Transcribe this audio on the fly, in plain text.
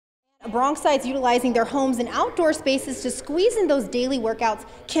Bronxites utilizing their homes and outdoor spaces to squeeze in those daily workouts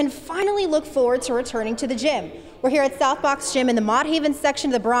can finally look forward to returning to the gym. We're here at Southbox Gym in the Mott Haven section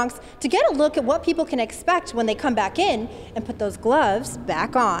of the Bronx to get a look at what people can expect when they come back in and put those gloves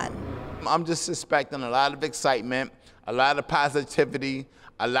back on. I'm just expecting a lot of excitement, a lot of positivity,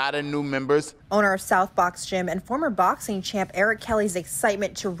 a lot of new members. Owner of Southbox Gym and former boxing champ Eric Kelly's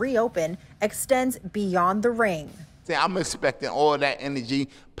excitement to reopen extends beyond the ring. I'm expecting all that energy,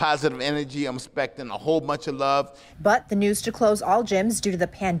 positive energy. I'm expecting a whole bunch of love. But the news to close all gyms due to the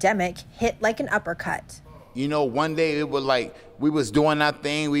pandemic hit like an uppercut. You know, one day it was like we was doing our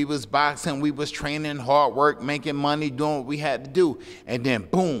thing, we was boxing, we was training, hard work, making money, doing what we had to do. And then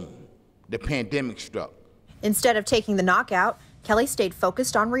boom, the pandemic struck. Instead of taking the knockout, Kelly stayed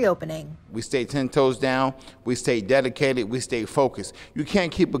focused on reopening. We stayed 10 toes down, we stayed dedicated, we stayed focused. You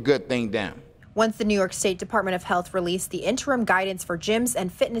can't keep a good thing down. Once the New York State Department of Health released the interim guidance for gyms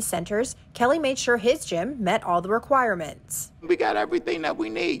and fitness centers, Kelly made sure his gym met all the requirements. We got everything that we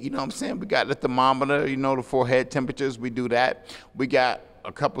need, you know what I'm saying? We got the thermometer, you know, the forehead temperatures, we do that. We got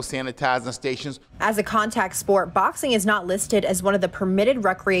a couple sanitizing stations. As a contact sport, boxing is not listed as one of the permitted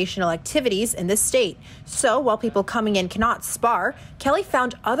recreational activities in this state. So while people coming in cannot spar, Kelly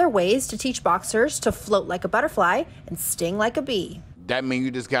found other ways to teach boxers to float like a butterfly and sting like a bee. That means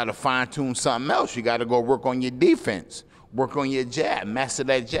you just got to fine-tune something else. You got to go work on your defense, work on your jab, master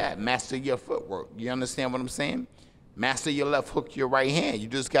that jab, master your footwork. You understand what I'm saying? Master your left hook, your right hand. You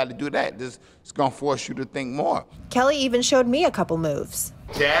just got to do that. It's going to force you to think more. Kelly even showed me a couple moves.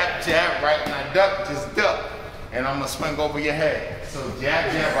 Jab, jab, right, now duck, just duck. And I'm going to swing over your head. So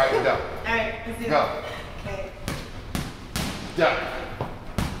jab, jab, right, duck. All right, let's do Go. It. Okay. Duck.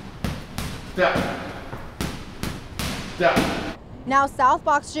 Duck. Duck. Now,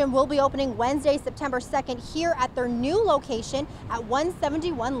 Southbox Gym will be opening Wednesday, September 2nd here at their new location at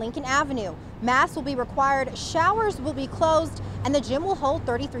 171 Lincoln Avenue. Masks will be required, showers will be closed, and the gym will hold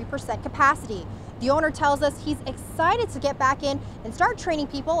 33% capacity. The owner tells us he's excited to get back in and start training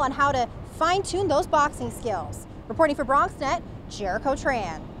people on how to fine-tune those boxing skills. Reporting for Bronxnet, Jericho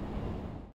Tran.